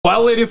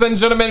Well, ladies and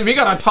gentlemen, we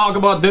gotta talk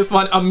about this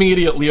one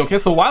immediately, okay?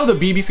 So while the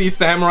BBC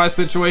Samurai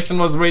situation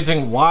was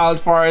raging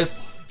wildfires,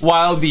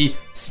 while the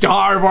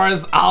Star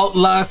Wars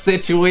Outlaws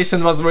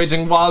situation was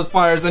raging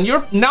wildfires, and you're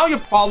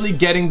probably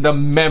getting the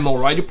memo,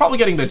 right? You're probably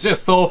getting the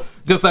gist. So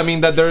does that mean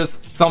that there's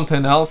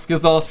something else,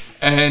 SKizzle?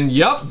 And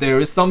yep, there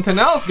is something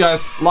else,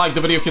 guys. Like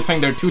the video if you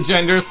think there are 2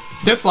 genders.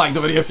 Dislike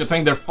the video if you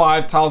think there are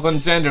 5,000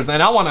 genders.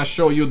 And I want to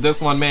show you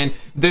this one, man.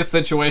 This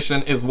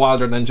situation is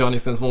wilder than Johnny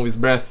Sins movies,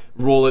 bruh.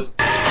 Roll it.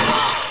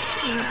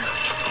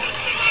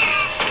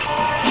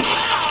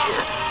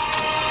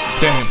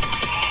 Damn.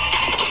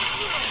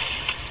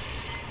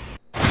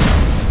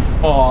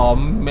 Oh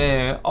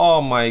man,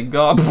 oh my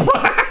god.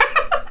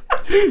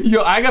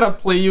 Yo, I gotta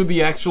play you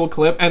the actual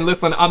clip. And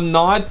listen, I'm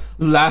not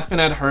laughing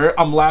at her,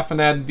 I'm laughing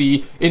at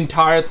the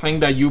entire thing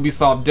that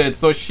Ubisoft did.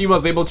 So she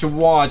was able to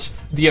watch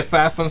the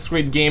Assassin's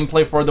Creed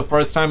gameplay for the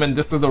first time, and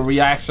this is the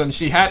reaction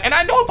she had. And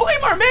I don't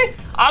blame her, man.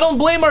 I don't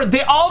blame her.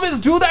 They always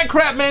do that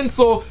crap, man.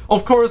 So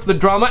of course the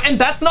drama, and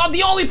that's not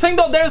the only thing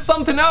though. There's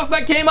something else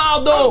that came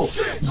out though.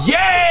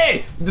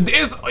 Yay!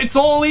 It's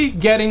only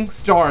getting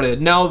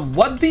started. Now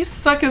what these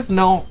suckers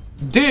now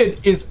did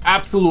is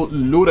absolute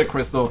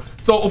ludicrous though.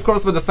 So of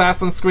course with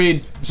Assassin's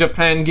Creed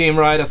Japan game,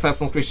 right,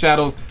 Assassin's Creed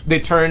Shadows, they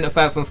turned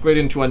Assassin's Creed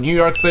into a New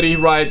York City,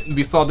 right?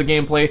 We saw the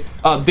gameplay.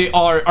 They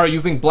are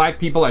using black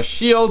people as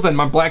shields, and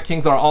my black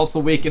kings are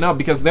also waking up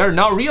because they're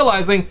now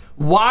realizing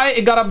why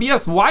it gotta be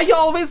us. Why you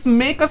always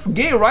make us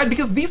gay, right?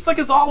 Because these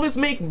suckers always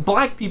make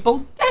black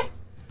people gay.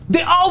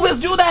 They always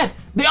do that.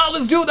 They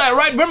always do that,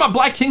 right? Where my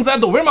black kings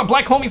at though? Where my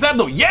black homies at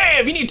though?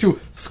 Yeah, we need to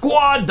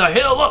squad the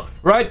hell up,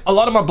 right? A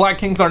lot of my black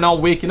kings are now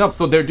waking up,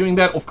 so they're doing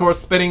that, of course,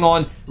 spitting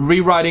on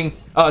rewriting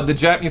the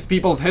Japanese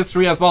people's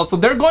history as well. So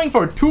they're going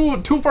for two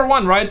for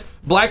one, right?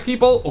 Black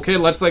people, okay,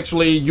 let's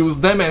actually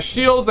use them as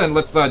shields and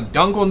let's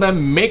dunk on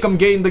them, make them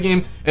gay in the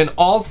game, and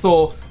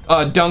also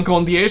dunk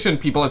on the Asian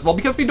people as well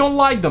because we don't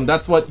like them.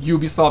 That's what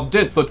Ubisoft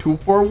did. So 2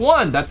 for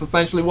 1. That's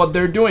essentially what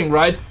they're doing,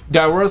 right?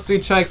 Diversity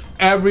checks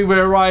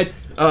everywhere, right?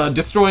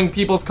 Destroying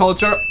people's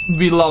culture.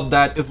 We love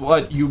that, is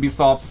what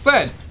Ubisoft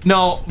said.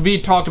 Now,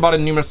 we talked about it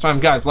numerous times,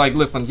 guys. Like,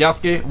 listen,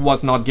 Yasuke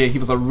was not gay. He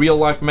was a real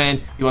life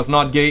man. He was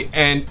not gay.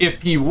 And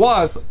if he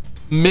was,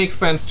 makes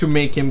sense to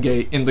make him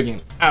gay in the game.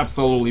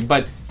 Absolutely.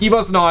 But he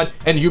was not.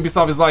 And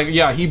Ubisoft is like,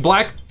 yeah, he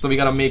black, so we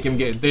gotta make him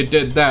gay. They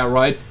did that,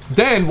 right?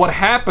 Then what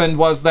happened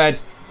was that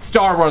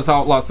Star Wars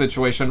Outlaws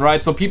situation,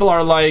 right? So people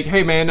are like,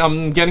 hey man,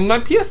 I'm getting my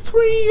PS3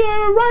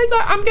 right,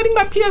 I'm getting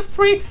my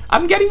PS3,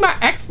 I'm getting my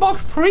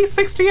Xbox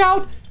 360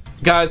 out.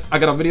 Guys, I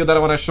got a video that I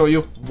want to show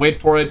you. Wait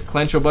for it.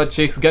 Clench your butt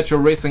cheeks, get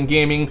your racing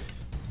gaming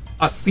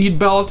a seat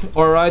belt,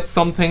 all right?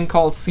 Something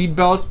called seat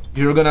belt.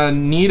 You're gonna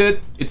need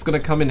it. It's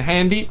gonna come in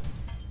handy.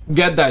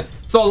 Get that.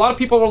 So a lot of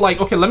people were like,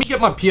 okay, let me get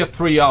my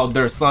PS3 out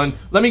there, son.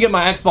 Let me get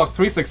my Xbox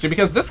 360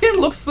 because this game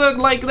looks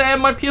like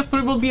my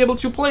PS3 will be able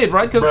to play it,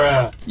 right?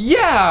 Because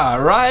yeah,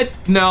 right?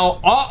 Now,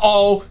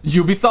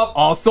 Ubisoft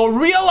also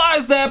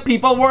realized that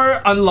people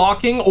were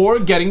unlocking or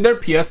getting their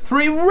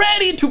PS3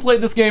 ready to play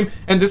this game,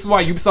 and this is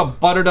why Ubisoft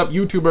buttered up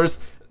YouTubers.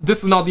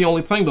 This is not the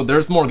only thing though,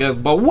 there's more, guys,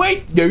 but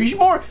wait, there's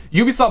more.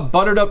 Ubisoft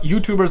buttered up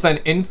YouTubers and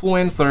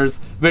influencers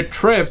with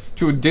trips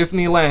to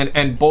Disneyland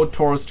and boat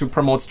tours to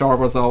promote Star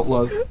Wars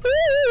Outlaws.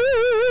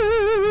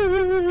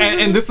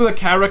 And this is a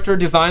character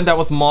design that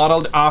was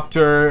modeled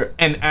after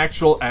an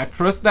actual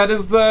actress that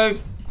is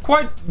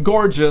quite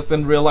gorgeous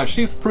in real life.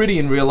 She's pretty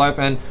in real life,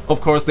 and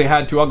of course they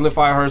had to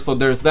uglify her, so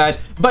there's that.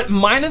 But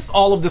minus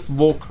all of this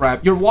woke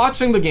crap, you're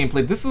watching the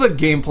gameplay. This is a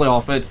gameplay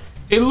of it.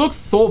 It looks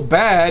so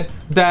bad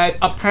that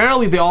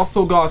apparently they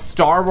also got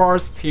Star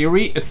Wars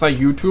Theory. It's a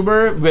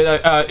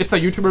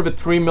YouTuber with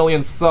 3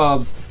 million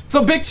subs.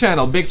 So big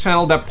channel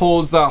that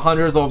pulls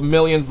hundreds of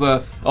millions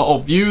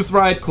of views,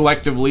 right?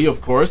 Collectively,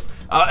 of course.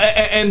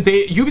 And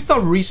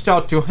Ubisoft reached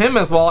out to him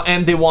as well,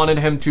 and they wanted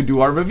him to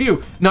do our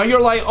review. Now you're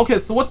like, okay,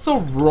 so what's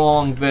so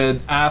wrong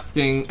with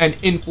asking an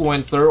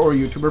influencer or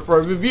YouTuber for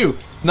a review?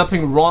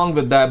 Nothing wrong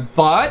with that,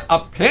 but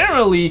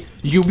apparently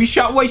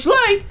Ubisoft was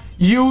like,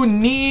 you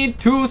need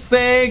to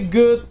say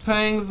good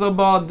things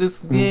about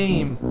this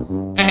game.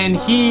 And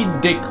he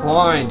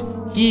declined.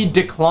 He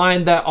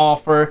declined that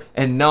offer,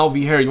 and now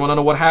we here. You want to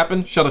know what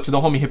happened? Shout out to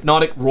the homie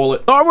Hypnotic. Roll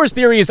it. Star Wars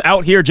Theory is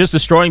out here just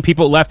destroying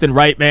people left and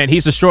right, man.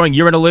 He's destroying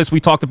Urinalist. We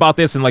talked about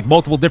this in like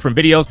multiple different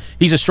videos.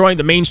 He's destroying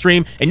the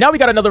mainstream, and now we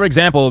got another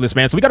example of this,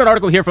 man. So we got an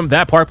article here from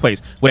That Park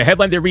Place with a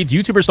headline that reads,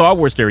 YouTuber Star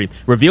Wars Theory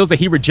reveals that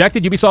he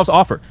rejected Ubisoft's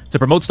offer to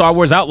promote Star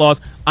Wars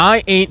Outlaws.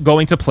 I ain't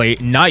going to play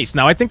nice.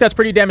 Now, I think that's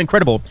pretty damn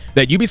incredible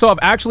that Ubisoft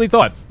actually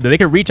thought that they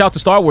could reach out to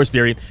Star Wars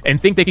Theory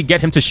and think they could get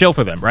him to shill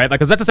for them, right?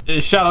 Like, 'cause that's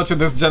a shout out to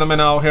this gentleman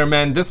out here,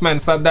 man. This man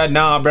said that,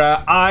 nah,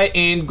 bruh, I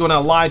ain't gonna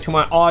lie to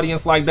my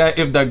audience like that.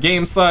 If the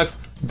game sucks,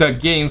 the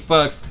game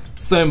sucks.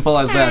 Simple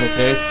as that,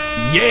 okay?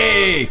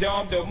 Yay!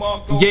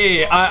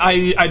 Yeah,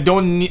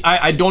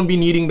 I don't be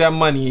needing that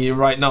money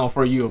right now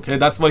for you, okay?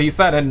 That's what he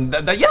said, and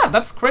yeah,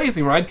 that's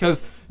crazy, right?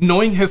 Because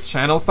knowing his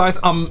channel size,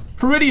 I'm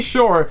pretty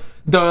sure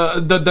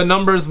the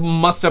numbers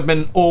must have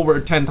been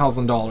over $10,000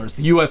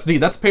 USD.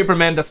 That's paper,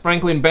 man. That's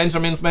Franklin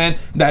Benjamin's, man.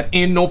 That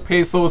ain't no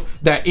pesos.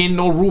 That ain't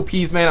no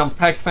rupees, man. I'm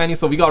Pakistani,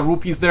 so we got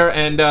rupees there,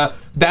 and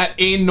that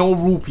ain't no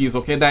rupees,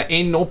 okay? That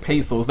ain't no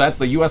pesos. That's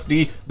the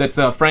USD. That's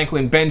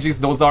Franklin Benji's.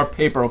 Those are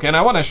paper, okay? And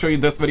I want to show you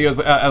this video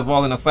as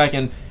well in a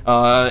second.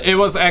 It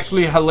was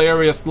actually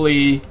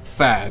hilariously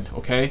sad,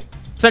 okay?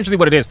 Essentially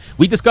what it is,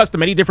 we discussed the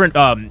many different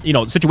you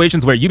know,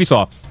 situations where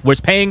Ubisoft was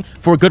paying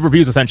for good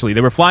reviews. Essentially, they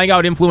were flying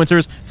out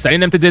influencers, sending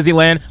them to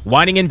Disneyland,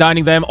 wining and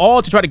dining them,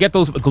 all to try to get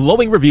those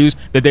glowing reviews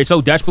that they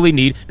so desperately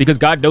need, because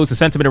God knows the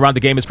sentiment around the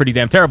game is pretty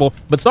damn terrible.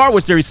 But Star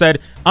Wars Theory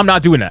said, I'm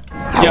not doing that.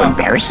 How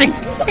embarrassing.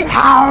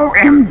 How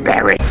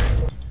embarrassing.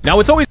 Now,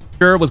 it's always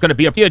sure was going to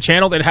be a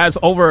channel that has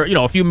over, you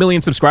know, a few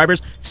million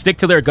subscribers, stick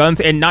to their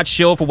guns and not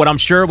shill for what I'm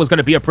sure was going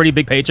to be a pretty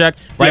big paycheck,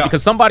 right? Yeah.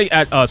 Because somebody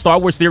at Star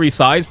Wars Theory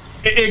size,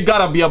 it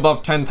gotta be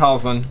above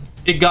 10,000.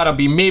 It gotta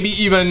be maybe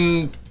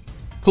even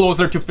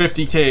closer to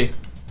 50K,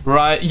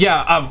 right?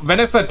 Yeah, when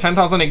I said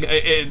 10,000,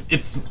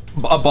 it's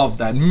above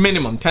that.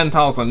 Minimum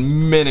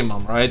 10,000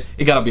 minimum, right?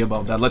 It gotta be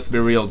above that. Let's be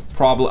real.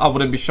 Probably I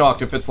wouldn't be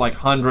shocked if it's like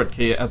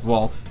 100K as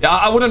well. Yeah,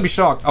 I wouldn't be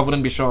shocked. I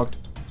wouldn't be shocked.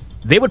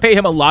 They would pay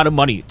him a lot of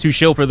money to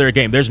shill for their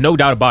game. There's no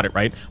doubt about it,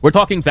 right? We're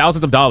talking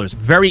thousands of dollars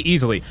very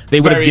easily.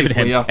 They would have given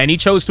him. Yeah. And he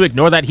chose to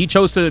ignore that. He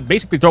chose to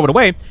basically throw it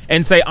away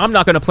and say, I'm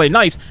not going to play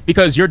nice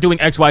because you're doing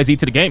XYZ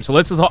to the game. So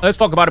let's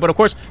talk about it. But of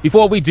course,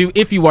 before we do,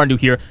 if you are new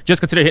here,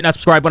 just consider hitting that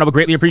subscribe button. I would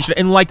greatly appreciate it,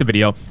 and like the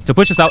video to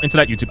push us out into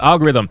that YouTube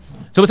algorithm.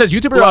 So it says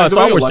YouTuber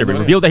Star Wars Theory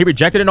revealed that he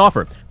rejected an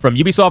offer from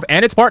Ubisoft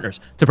and its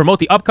partners to promote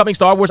the upcoming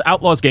Star Wars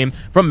Outlaws game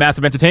from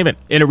Massive Entertainment.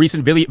 In a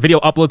recent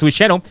video upload to his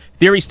channel,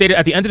 Theory stated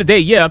at the end of the day,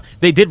 yeah,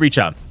 they did reach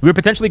out. We were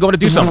potentially going to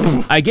do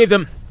something. I gave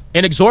them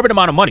an exorbitant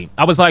amount of money.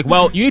 I was like,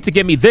 well, you need to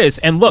give me this,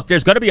 and look,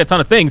 there's going to be a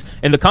ton of things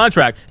in the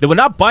contract that will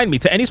not bind me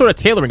to any sort of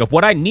tailoring of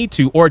what I need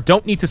to or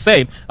don't need to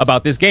say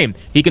about this game.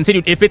 He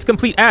continued, if it's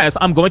complete ass,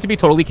 I'm going to be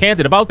totally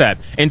candid about that.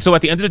 And so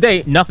at the end of the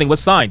day, nothing was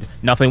signed,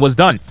 nothing was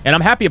done, and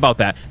I'm happy about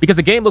that because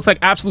the game looks like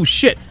absolute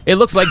shit. It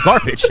looks like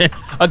garbage.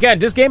 Again,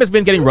 this game has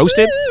been getting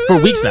roasted for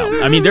weeks now.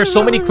 I mean, there's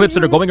so many clips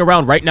that are going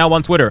around right now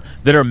on Twitter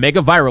that are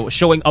mega viral,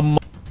 showing a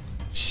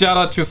shout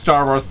out to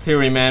Star Wars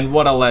Theory, man.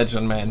 What a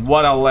legend, man.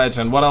 What a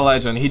legend. What a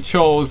legend. He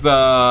chose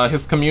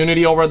his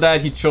community over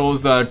that. He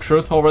chose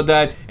truth over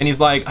that. And he's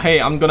like, hey,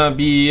 I'm gonna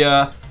be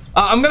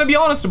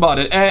honest about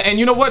it. And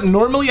you know what?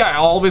 Normally, I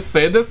always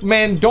say this,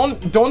 man.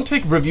 Don't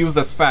take reviews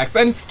as facts.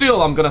 And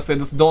still, I'm gonna say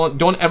this.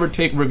 Don't ever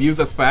take reviews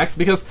as facts,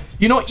 because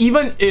you know,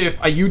 even if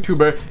a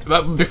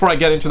YouTuber, before I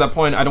get into that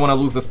point, I don't want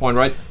to lose this point,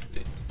 right?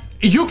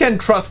 You can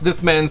trust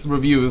this man's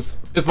reviews,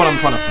 is what I'm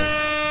trying to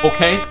say.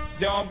 Okay?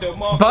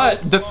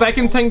 But the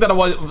second thing that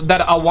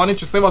I wanted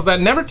to say was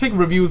that never take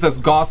reviews as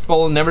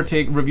gospel, never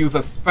take reviews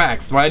as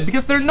facts, right?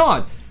 Because they're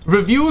not.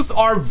 Reviews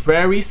are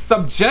very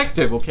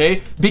subjective,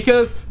 okay?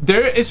 Because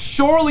there is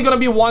surely gonna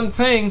be one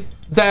thing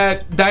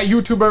that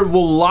YouTuber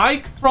will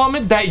like from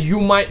it that you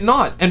might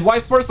not, and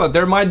vice versa.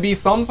 There might be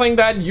something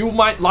that you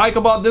might like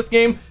about this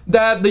game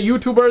that the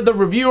YouTuber, the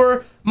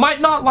reviewer,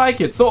 might not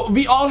like it. So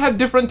we all have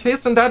different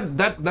tastes, and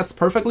that's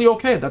perfectly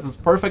okay. That is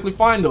perfectly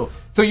fine though.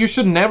 So you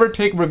should never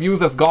take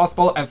reviews as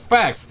gospel, as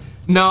facts.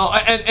 Now,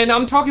 and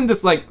I'm talking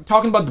this like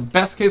talking about the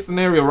best case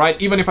scenario, right?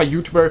 Even if a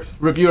YouTuber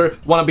reviewer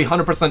want to be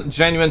 100%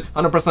 genuine,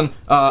 100%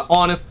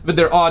 honest with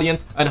their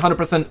audience, and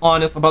 100%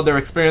 honest about their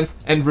experience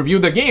and review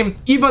the game,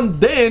 even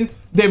then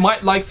they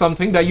might like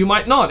something that you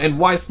might not, and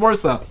vice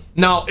versa.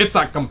 Now, it's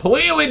a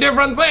completely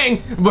different thing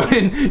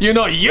when, you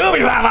know,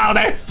 Ubisoft out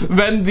there,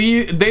 when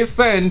they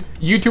send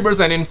YouTubers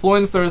and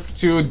influencers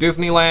to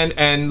Disneyland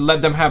and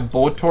let them have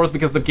boat tours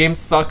because the game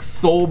sucks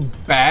so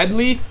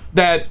badly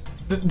that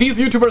these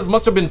YouTubers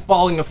must have been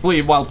falling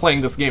asleep while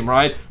playing this game,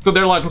 right? So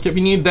they're like, okay,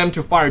 we need them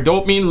to fire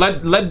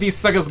dopamine. Let these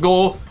suckers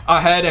go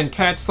ahead and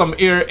catch some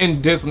air in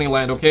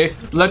Disneyland, okay?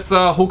 Let's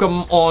hook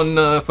them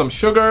on some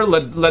sugar.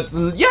 Let's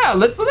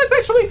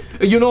actually,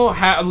 you know,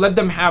 let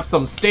them have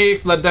some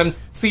steaks. Let them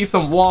see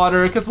some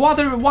water, because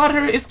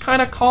water is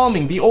kind of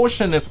calming. The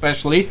ocean,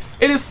 especially,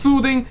 it is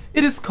soothing.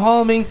 It is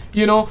calming.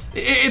 You know,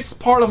 it's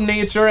part of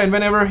nature, and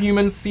whenever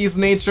humans sees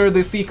nature,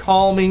 they see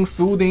calming,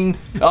 soothing,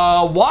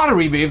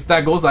 watery waves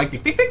that goes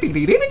like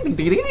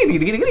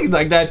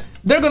like that.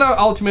 They're gonna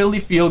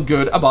ultimately feel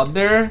good about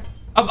their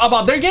game.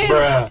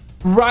 Bruh.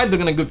 Right? They're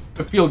gonna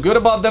feel good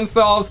about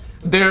themselves.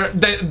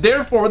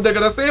 Therefore, they're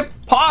gonna say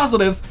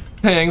positive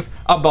things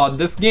about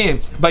this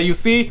game. But you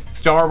see,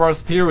 Star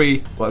Wars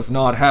Theory was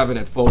not having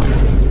it, folks.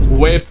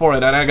 Wait for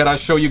it, and I gotta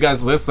show you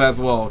guys this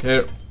as well,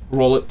 okay?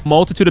 Roll it.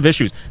 Multitude of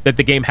issues that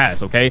the game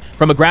has, okay?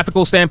 From a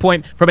graphical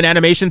standpoint, from an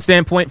animation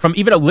standpoint, from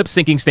even a lip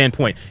syncing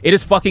standpoint, it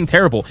is fucking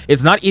terrible.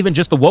 It's not even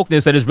just the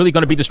wokeness that is really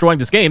going to be destroying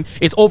this game.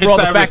 It's overall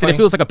the fact that it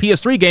feels like a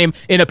PS3 game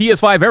in a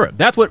PS5 era.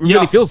 That's what it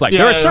really feels like.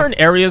 There are certain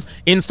areas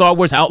in Star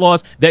Wars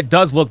Outlaws that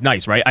does look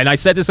nice, right? And I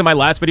said this in my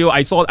last video.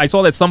 I saw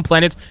that some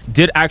planets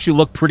did actually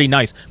look pretty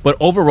nice, but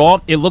overall,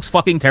 it looks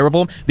fucking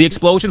terrible. The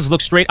explosions look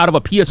straight out of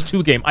a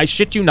PS2 game. I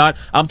shit you not.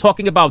 I'm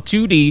talking about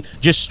 2D,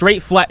 just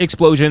straight flat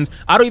explosions.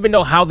 I don't even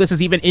know how this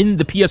is even in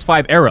the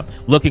PS5 era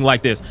looking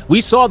like this.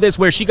 We saw this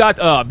where she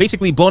got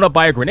basically blown up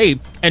by a grenade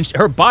and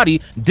her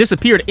body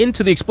disappeared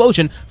into the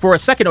explosion for a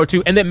second or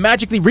two and then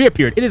magically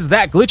reappeared. It is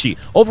that glitchy.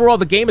 Overall,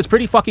 the game is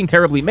pretty fucking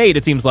terribly made,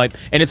 it seems like,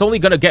 and it's only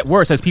gonna get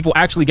worse as people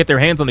actually get their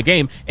hands on the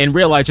game and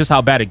realize just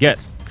how bad it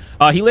gets.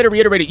 He later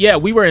reiterated, yeah,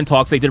 we were in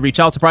talks. They did reach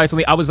out,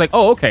 surprisingly. I was like,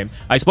 oh, okay.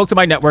 I spoke to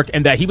my network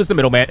and that he was the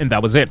middleman and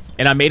that was it.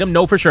 And I made him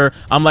know for sure.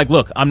 I'm like,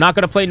 look, I'm not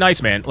going to play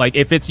nice, man. Like,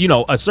 if it's, you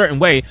know, a certain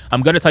way,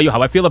 I'm going to tell you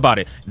how I feel about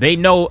it. They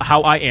know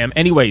how I am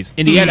anyways.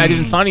 In the end, I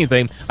didn't sign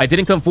anything. I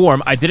didn't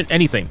conform. I didn't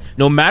anything.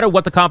 No matter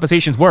what the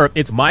compensations were,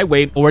 it's my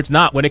way or it's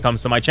not when it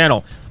comes to my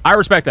channel. I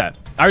respect that.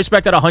 I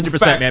respect that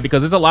 100%, man,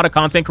 because there's a lot of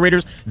content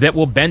creators that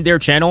will bend their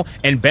channel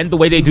and bend the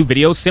way they do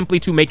videos simply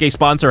to make a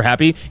sponsor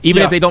happy,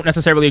 even if they don't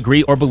necessarily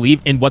agree or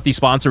believe in what the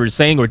sponsor is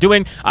saying or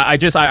doing. I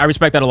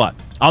respect that a lot.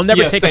 I'll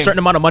never take a certain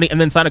amount of money and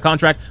then sign a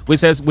contract which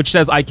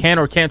says I can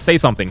or can't say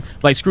something.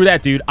 Like, screw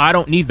that, dude. I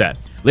don't need that.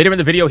 Later in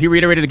the video, he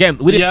reiterated again.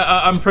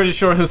 I'm pretty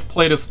sure his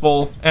plate is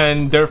full,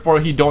 and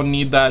therefore he don't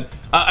need that.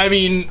 I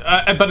mean,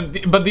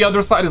 but the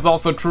other side is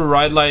also true,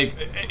 right? Like,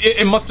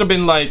 it must have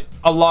been like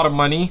a lot of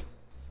money.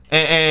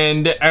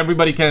 And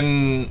everybody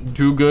can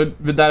do good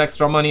with that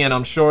extra money, and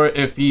I'm sure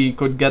if he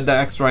could get that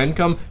extra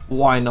income,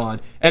 why not?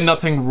 And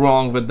nothing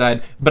wrong with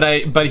that.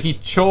 But he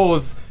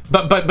chose.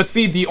 But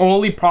see, the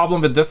only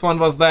problem with this one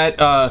was that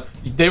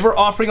they were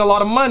offering a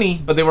lot of money,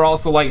 but they were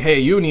also like, hey,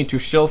 you need to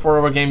shill for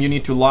our game, you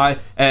need to lie.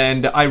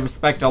 And I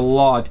respect a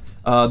lot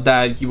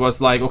that he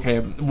was like, okay,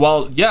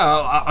 well,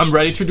 yeah, I'm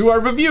ready to do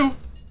our review.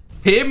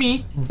 Pay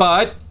me,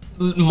 but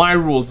my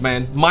rules,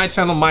 man. My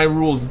channel, my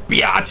rules,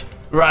 biatch.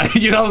 Right,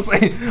 you know what I'm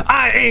saying?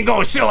 I ain't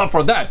gonna shill up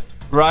for that,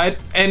 right?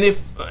 And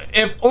if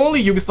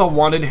only Ubisoft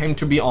wanted him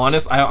to be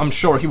honest, I'm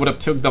sure he would have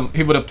took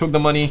the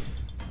money,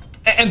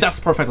 and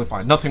that's perfectly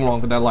fine. Nothing wrong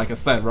with that, like I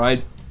said,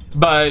 right?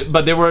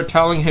 But they were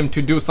telling him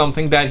to do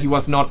something that he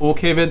was not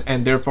okay with,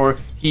 and therefore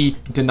he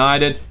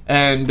denied it.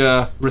 And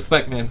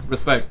respect, man,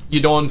 respect.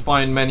 You don't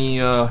find many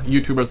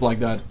YouTubers like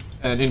that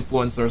and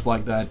influencers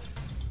like that.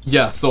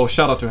 Yeah, so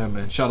shout out to him,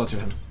 man. Shout out to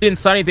him. Didn't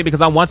sign anything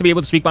because I want to be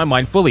able to speak my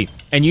mind fully.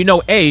 And you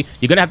know, A,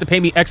 you're going to have to pay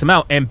me X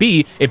amount. And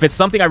B, if it's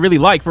something I really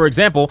like, for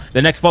example,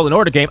 the next Fallen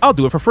Order game, I'll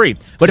do it for free.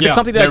 But if it's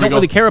something that I don't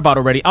really care about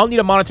already, I'll need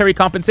a monetary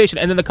compensation.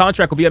 And then the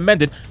contract will be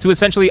amended to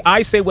essentially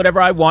I say whatever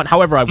I want,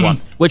 however I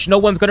want, which no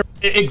one's going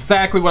to...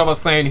 Exactly what I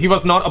was saying. He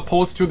was not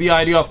opposed to the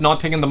idea of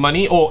not taking the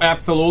money. Oh,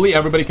 absolutely.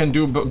 Everybody can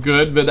do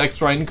good with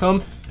extra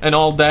income and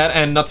all that.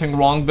 And nothing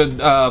wrong with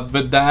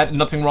that.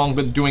 Nothing wrong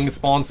with doing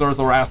sponsors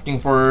or asking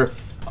for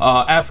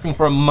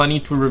money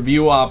to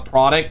review a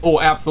product.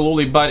 Oh,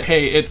 absolutely. But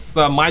hey, it's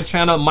my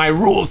channel, my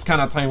rules kind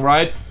of thing,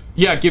 right?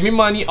 Yeah, give me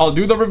money, I'll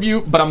do the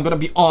review, but I'm gonna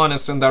be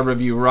honest in that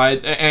review,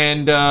 right?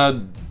 And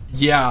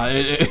yeah,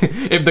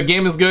 if the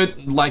game is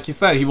good, like you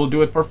said, he will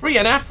do it for free.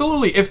 And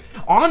absolutely, if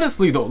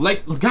honestly though,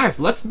 like, guys,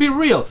 let's be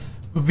real.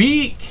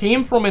 We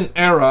came from an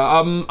era,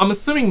 I'm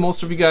assuming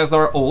most of you guys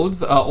are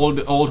oldies,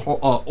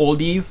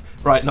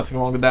 right? Nothing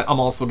wrong with that. I'm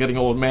also getting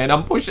old, man.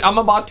 I'm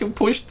about to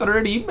push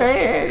 30,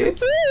 man.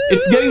 It's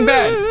getting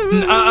bad.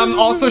 I'm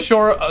also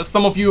sure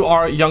some of you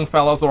are young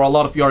fellas, or a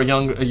lot of you are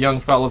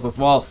young fellas as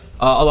well.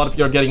 A lot of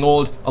you are getting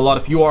old, a lot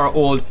of you are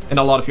old, and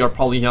a lot of you are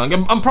probably young.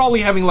 I'm probably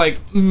having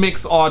like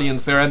mixed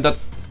audience there, and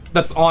that's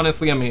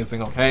honestly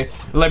amazing. Okay,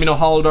 let me know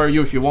how old are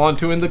you if you want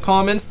to in the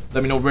comments.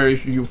 Let me know where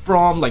you're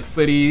from, like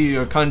city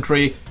or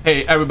country.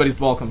 Hey,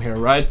 everybody's welcome here,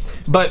 right?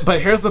 But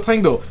here's the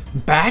thing though,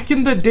 back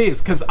in the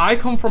days, because I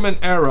come from an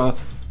era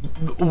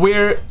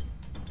where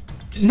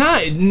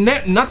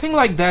nothing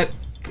like that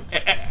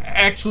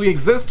actually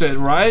existed,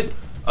 right?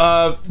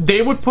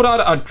 They would put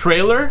out a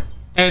trailer,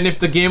 and if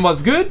the game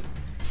was good,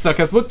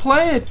 suckers would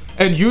play it,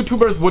 and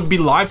YouTubers would be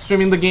live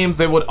streaming the games.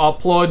 They would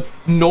upload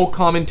no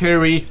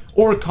commentary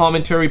or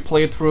commentary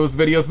playthroughs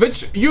videos,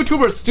 which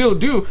YouTubers still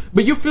do.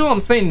 But you feel what I'm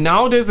saying?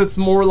 Nowadays it's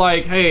more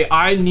like, hey,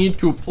 I need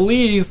to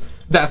please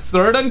that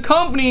certain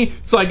company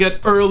so I get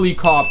early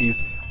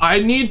copies. I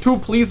need to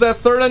please that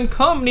certain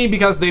company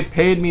because they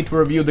paid me to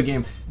review the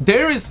game.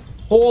 There is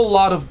a whole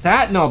lot of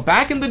that now.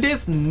 Back in the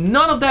days,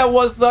 none of that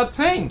was a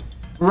thing.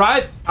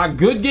 Right? A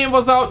good game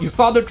was out, you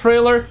saw the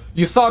trailer,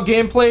 you saw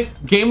gameplay,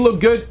 game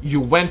looked good, you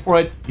went for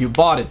it, you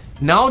bought it.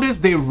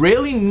 Nowadays, they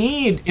really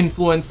need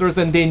influencers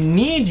and they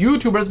need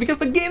YouTubers because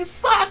the game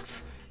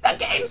sucks. The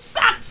game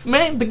sucks,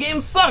 man. The game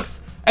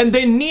sucks. And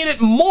they need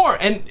it more.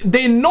 And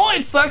they know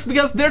it sucks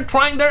because they're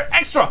trying their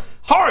extra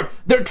hard.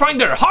 They're trying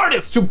their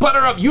hardest to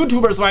butter up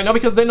YouTubers right now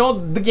because they know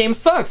the game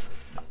sucks.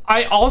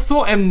 I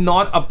also am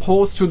not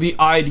opposed to the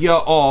idea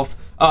of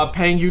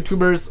paying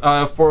YouTubers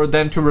for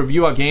them to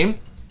review a game.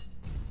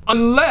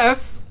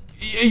 Unless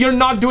you're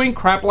not doing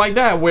crap like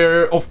that,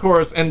 where, of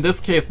course, in this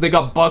case, they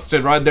got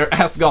busted, right? Their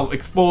ass got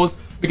exposed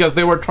because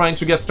they were trying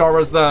to get Star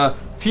Wars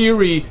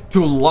Theory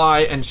to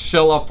lie and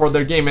shell up for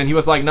their game, and he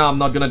was like, nah, I'm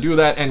not gonna do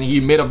that, and he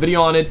made a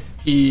video on it.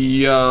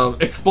 He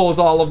exposed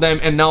all of them,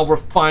 and now we're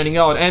finding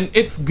out. And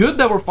it's good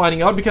that we're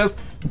finding out, because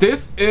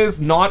this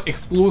is not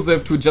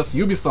exclusive to just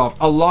Ubisoft.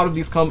 A lot of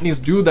these companies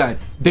do that.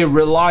 They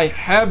rely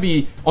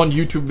heavy on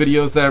YouTube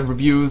videos,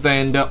 reviews,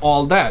 and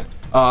all that.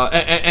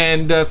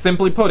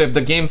 Simply put, if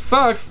the game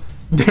sucks,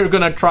 they're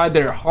gonna try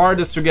their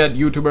hardest to get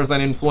YouTubers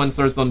and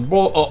influencers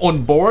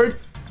on board,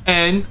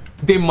 and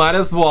they might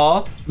as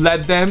well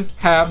let them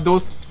have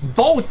those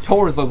both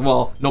tours as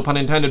well, no pun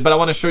intended. But I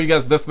want to show you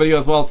guys this video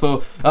as well.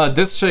 So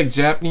this chick,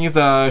 Japanese,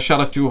 shout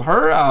out to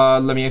her.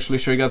 Let me actually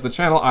show you guys the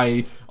channel.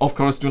 I of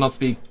course do not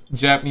speak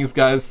Japanese,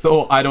 guys,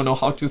 so I don't know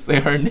how to say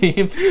her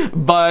name,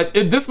 but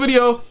this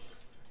video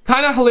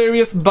kind of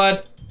hilarious,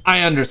 but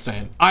I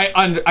understand.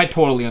 I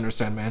totally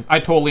understand, man.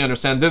 I totally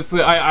understand. This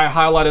I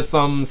highlighted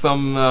some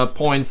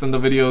points in the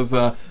videos.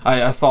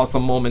 I saw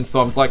some moments, so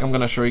I was like, I'm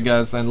gonna show you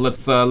guys, and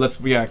let's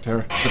react to her.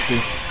 Let's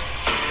see.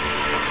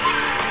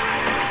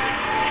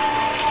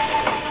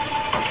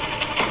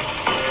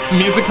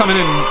 Music coming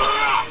in.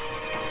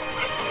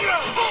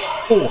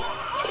 Oh,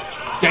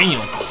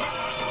 damn!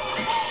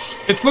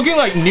 It's looking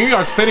like New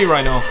York City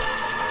right now.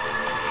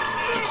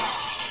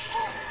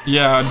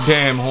 Yeah,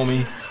 damn,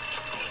 homie.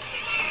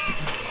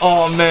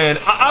 Oh man,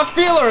 I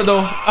feel her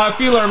though. I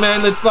feel her,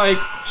 man. It's like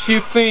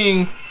she's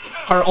seeing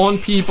her own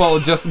people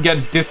just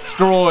get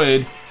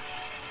destroyed.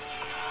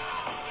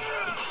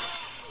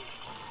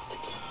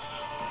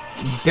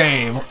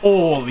 Damn,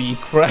 holy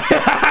crap.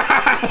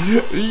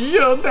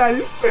 Yo, that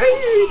is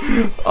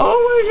crazy. Oh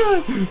my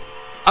god.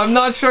 I'm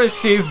not sure if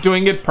she's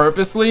doing it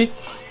purposely.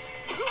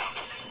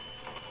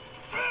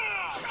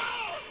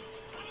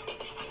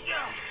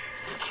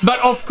 But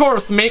of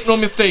course, make no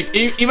mistake,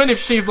 even if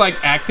she's like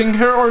acting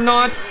her or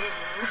not,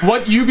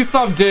 what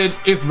Ubisoft did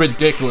is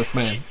ridiculous,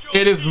 man.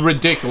 It is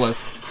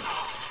ridiculous.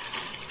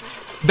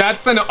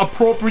 That's an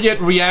appropriate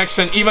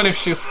reaction, even if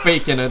she's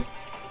faking it.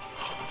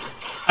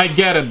 I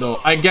get it though.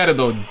 I get it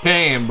though.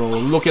 Damn, bro.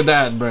 Look at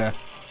that, bruh.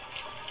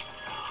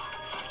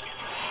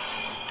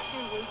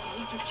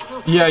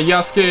 Yeah,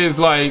 Yasuke is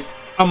like,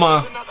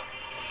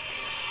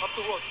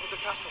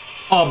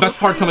 oh, best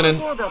part coming in.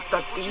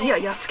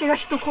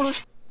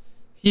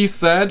 He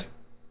said,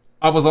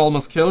 I was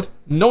almost killed.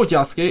 No,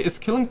 Yasuke is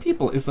killing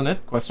people, isn't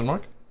it? Question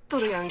mark.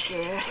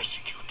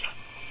 Persecutor.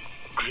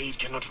 Greed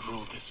cannot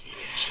rule this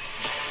village.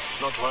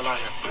 Not while I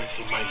have breath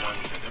in my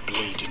lungs and a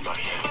blade in my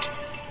hand.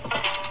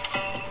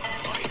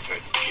 I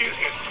said kill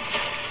him.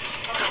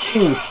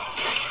 Ooh.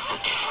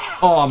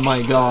 Oh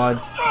my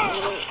god.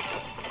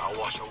 I'll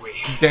wash away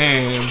his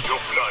damn.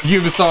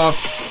 Ubisoft.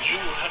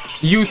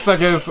 You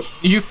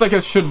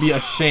suckers should be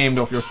ashamed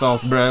of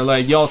yourselves, bruh.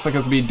 Like, y'all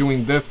suckers be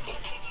doing this.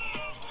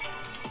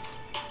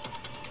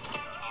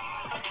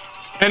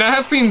 And I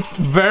have seen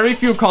very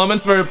few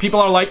comments where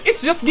people are like,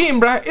 it's just game,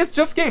 bruh. It's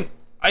just game.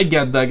 I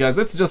get that, guys.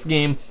 It's just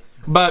game.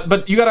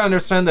 But you gotta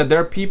understand that there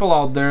are people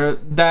out there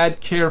that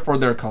care for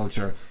their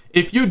culture.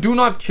 If you do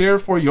not care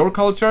for your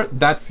culture,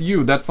 that's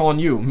you. That's on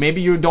you.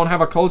 Maybe you don't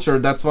have a culture.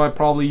 That's why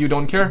probably you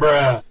don't care.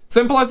 Bruh.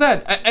 Simple as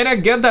that. And I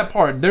get that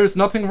part. There's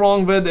nothing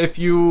wrong with if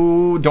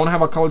you don't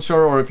have a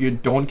culture or if you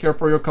don't care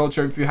for your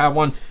culture if you have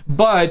one.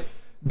 But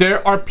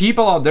there are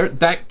people out there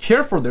that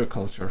care for their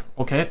culture,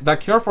 okay? That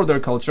care for their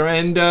culture.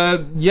 And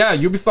yeah,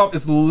 Ubisoft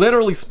is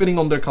literally spitting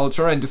on their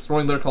culture and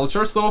destroying their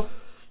culture. So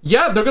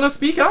yeah, they're gonna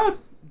speak out.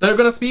 They're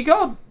gonna speak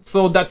out.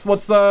 So that's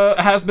what's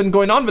has been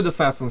going on with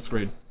Assassin's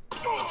Creed.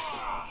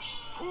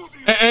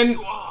 And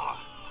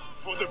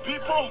for the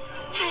people,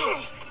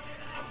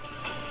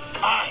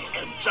 I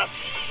am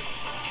justice.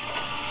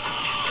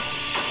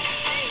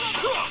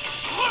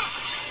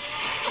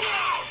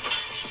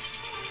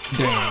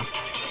 damn.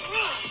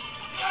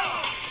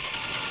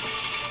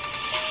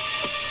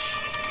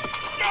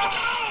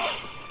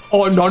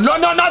 Oh no, no,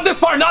 no, not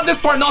this part, not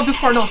this part, not this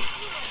part, no.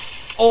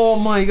 Oh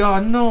my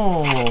god,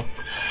 no.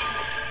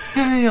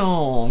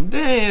 Damn,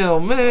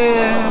 damn,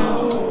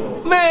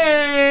 man.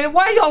 Man,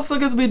 why y'all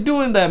suckers be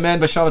doing that, man?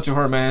 But shout out to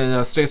her,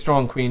 man. Stay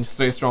strong, queen,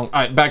 stay strong.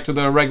 Alright, back to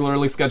the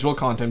regularly scheduled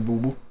content,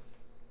 boo-boo.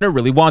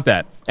 Really want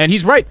that. And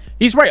he's right.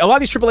 He's right. A lot of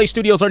these AAA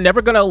studios are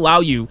never going to allow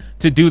you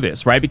to do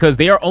this, right? Because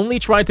they are only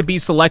trying to be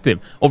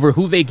selective over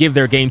who they give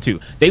their game to.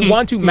 They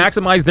want to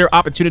maximize their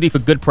opportunity for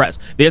good press.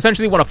 They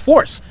essentially want to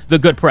force the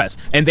good press.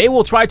 And they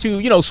will try to,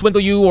 you know,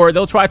 swindle you, or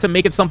they'll try to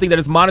make it something that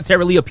is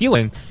monetarily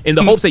appealing in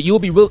the hopes that you'll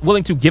be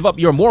willing to give up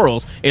your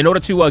morals in order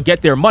to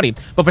get their money.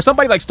 But for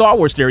somebody like Star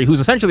Wars Theory, who's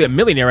essentially a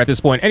millionaire at this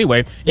point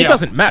anyway, it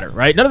doesn't matter,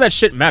 right? None of that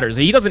shit matters.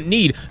 He doesn't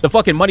need the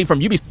fucking money from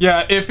Ubisoft.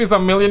 Yeah, if he's a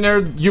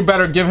millionaire, you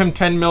better give him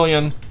 10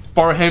 million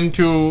for him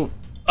to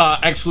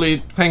actually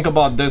think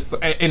about this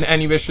in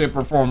any way, shape,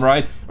 or form,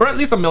 right? Or at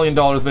least $1 million,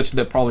 which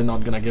they're probably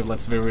not gonna give,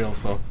 let's be real.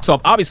 So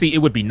obviously it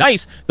would be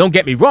nice, don't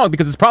get me wrong,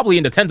 because it's probably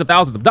in the tens of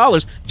thousands of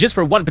dollars just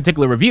for one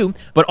particular review,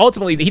 but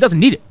ultimately he doesn't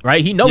need it,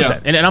 right? He knows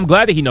that, and I'm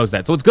glad that he knows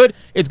that. So it's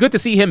good to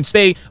see him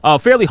stay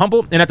fairly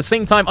humble, and at the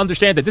same time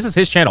understand that this is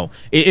his channel.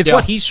 It's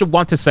what he should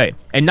want to say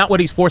and not what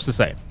he's forced to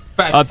say.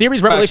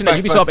 Theory's revelation that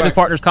Ubisoft and his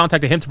partners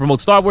contacted him to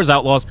promote Star Wars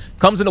Outlaws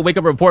comes in the wake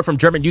of a report from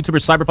German YouTuber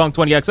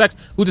Cyberpunk20XX,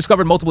 who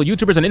discovered multiple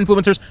YouTubers and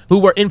influencers who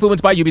were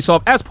influenced by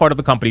Ubisoft as part of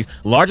the company's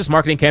largest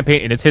marketing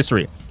campaign in its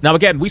history. Now,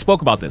 again, we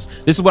spoke about this.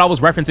 This is what I was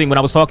referencing when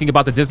I was talking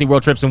about the Disney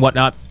World trips and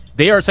whatnot.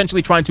 They are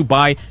essentially trying to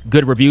buy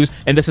good reviews,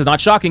 and this is not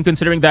shocking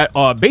considering that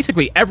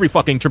basically every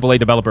fucking AAA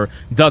developer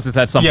does this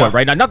at some point,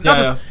 right? Now,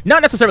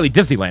 not necessarily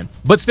Disneyland,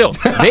 but still,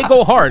 they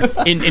go hard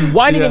in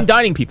whining and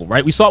dining people,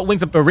 right? We saw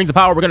Rings of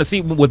Power. We're going to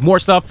see with more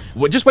stuff.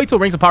 Just wait till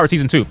Rings of Power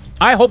Season 2.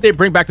 I hope they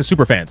bring back the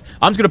super fans.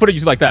 I'm just going to put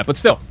it like that, but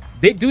still.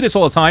 They do this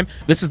all the time.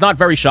 This is not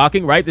very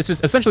shocking, right? This is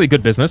essentially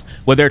good business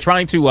where they're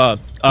trying to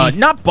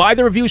not buy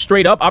the review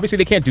straight up. Obviously,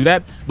 they can't do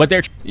that, but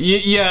they're...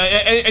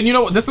 and you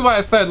know, this is why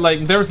I said,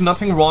 like, there's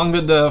nothing wrong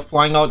with the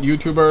flying out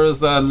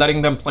YouTubers,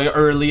 letting them play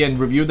early and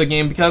review the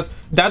game, because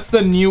that's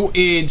the new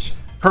age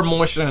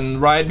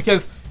promotion, right?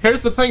 Because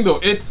here's the thing, though.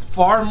 It's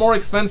far more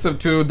expensive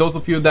to those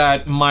of you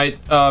that might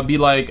be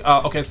like,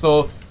 okay,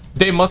 so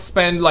they must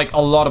spend, like, a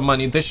lot of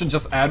money. They should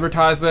just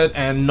advertise it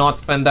and not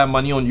spend that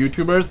money on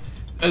YouTubers.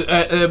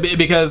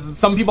 Because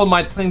some people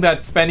might think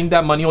that spending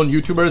that money on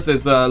YouTubers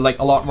is like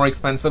a lot more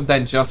expensive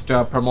than just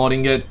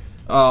promoting it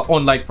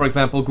on, like, for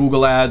example,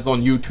 Google ads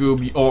on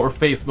YouTube or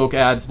Facebook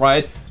ads,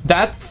 right?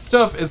 That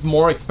stuff is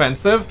more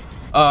expensive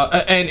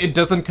and it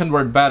doesn't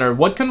convert better.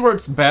 What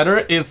converts better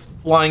is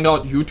flying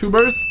out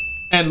YouTubers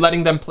and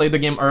letting them play the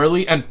game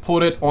early and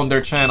put it on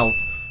their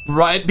channels,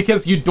 right?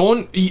 Because you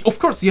don't, of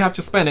course you have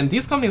to spend, and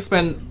these companies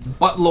spend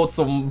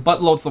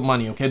buttloads of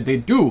money, okay? They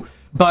do.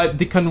 But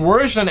the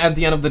conversion at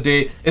the end of the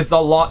day is a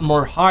lot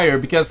more higher,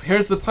 because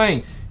here's the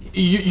thing.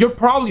 You're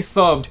probably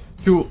subbed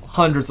to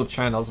hundreds of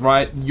channels,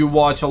 right? You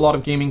watch a lot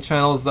of gaming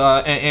channels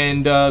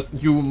and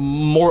you,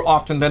 more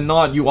often than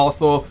not, you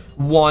also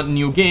want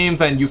new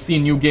games and you see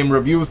new game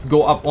reviews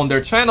go up on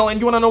their channel, and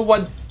you want to know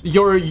what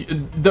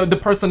the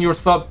person you're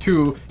subbed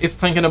to is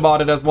thinking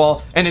about it as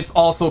well. And it's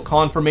also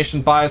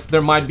confirmation bias.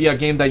 There might be a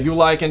game that you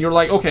like and you're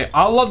like, okay,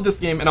 I love this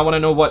game and I want to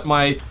know what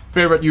my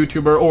favorite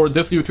YouTuber or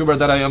this YouTuber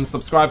that I am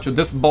subscribed to,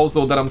 this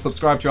bozo that I'm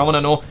subscribed to, I want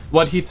to know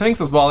what he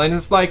thinks as well. And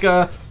it's like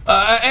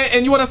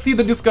and you want to see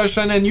the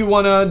discussion and you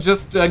want to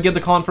just get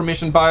the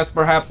confirmation bias,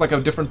 perhaps like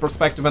a different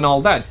perspective and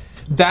all that.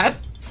 That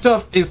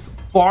stuff is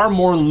far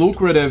more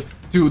lucrative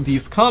to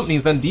these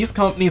companies, and these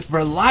companies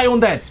rely on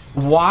that.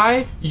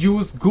 Why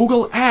use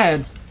Google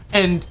ads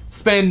and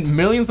spend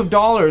millions of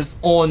dollars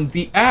on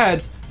the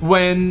ads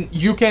when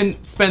you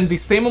can spend the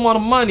same amount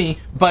of money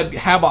but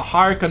have a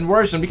higher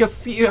conversion? Because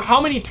see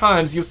how many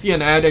times you see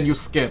an ad and you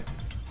skip.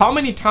 How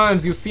many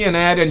times you see an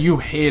ad and you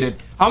hate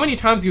it? How many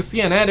times you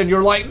see an ad and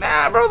you're like,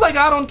 nah, bro, like,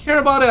 I don't care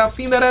about it. I've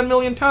seen that ad a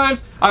million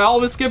times. I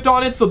always skipped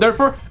on it, so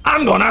therefore,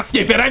 I'm gonna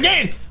skip it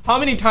again. How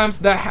many times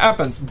that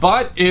happens?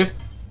 But if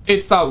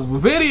it's a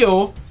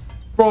video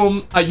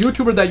from a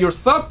YouTuber that you're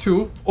subbed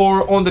to,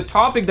 or on the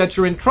topic that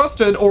you're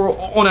interested, or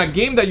on a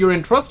game that you're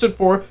interested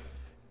for,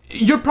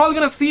 you're probably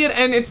gonna see it,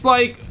 and it's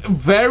like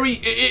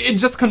it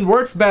just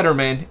converts better,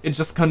 man. It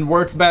just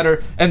converts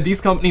better, and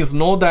these companies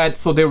know that,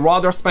 so they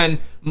rather spend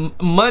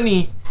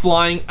money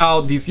flying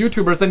out these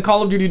YouTubers. And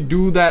Call of Duty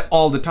do that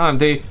all the time.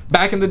 They,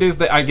 back in the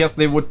days, I guess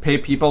they would pay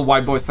people.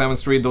 White Boy 7th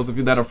Street, those of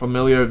you that are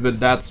familiar with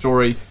that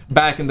story,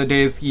 back in the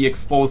days, he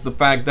exposed the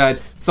fact that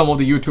some of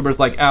the YouTubers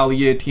like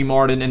Ali, T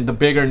Martin, and the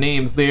bigger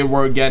names, they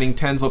were getting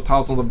tens of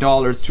thousands of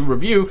dollars to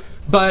review.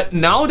 But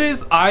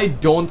nowadays, I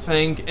don't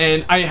think,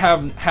 and I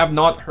have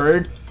not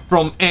heard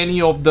from any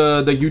of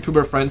the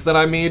YouTuber friends that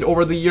I made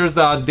over the years,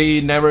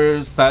 they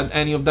never said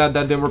any of that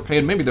they were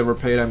paid. Maybe they were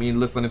paid. I mean,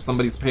 listen, if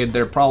somebody's paid,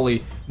 they're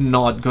probably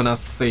not gonna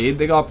say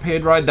they got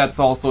paid, right? That's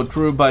also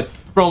true. But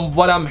from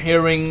what I'm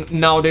hearing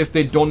nowadays,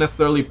 they don't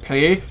necessarily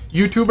pay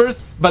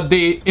YouTubers, but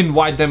they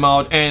invite them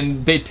out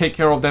and they take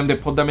care of them. They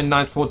put them in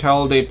nice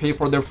hotel, they pay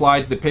for their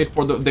flights, they pay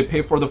for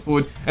the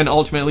food, and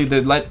ultimately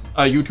they let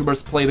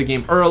YouTubers play the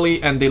game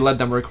early and they let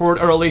them record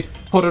early,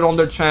 put it on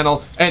their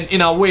channel, and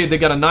in a way they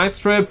get a nice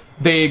trip,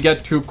 they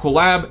get to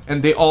collab,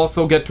 and they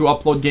also get to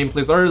upload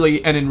gameplays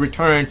early, and in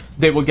return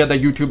they will get the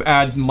YouTube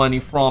ad money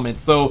from it.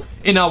 So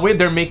in a way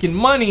they're making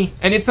money,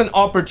 and it's an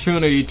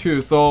opportunity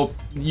too. So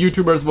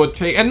YouTubers would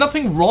take, and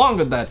nothing wrong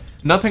with that,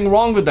 nothing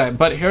wrong with that.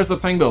 But here's the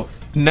thing though,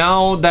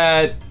 now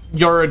that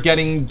you're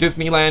getting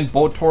Disneyland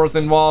boat tours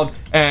involved,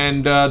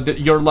 and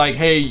you're like,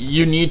 hey,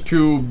 you need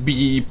to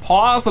be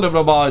positive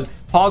about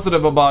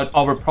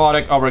our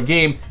product, our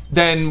game,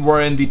 then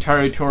we're in the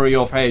territory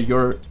of, hey,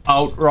 you're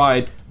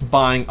outright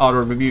buying out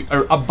a review,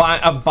 or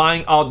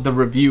buying out the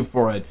review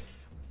for it.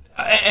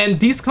 And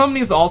these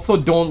companies also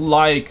don't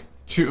like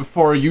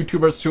for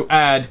YouTubers to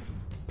add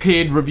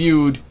paid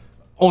reviewed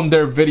on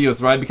their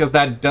videos, right? Because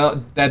that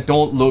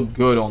don't look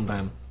good on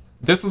them.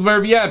 This is where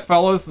we at,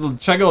 fellas.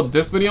 Check out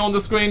this video on the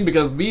screen,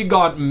 because we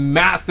got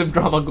massive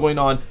drama going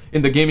on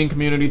in the gaming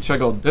community.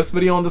 Check out this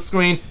video on the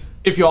screen.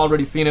 If you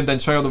already seen it, then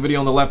check out the video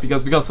on the left,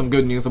 because we got some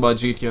good news about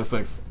GTA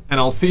 6. And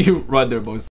I'll see you right there, boys.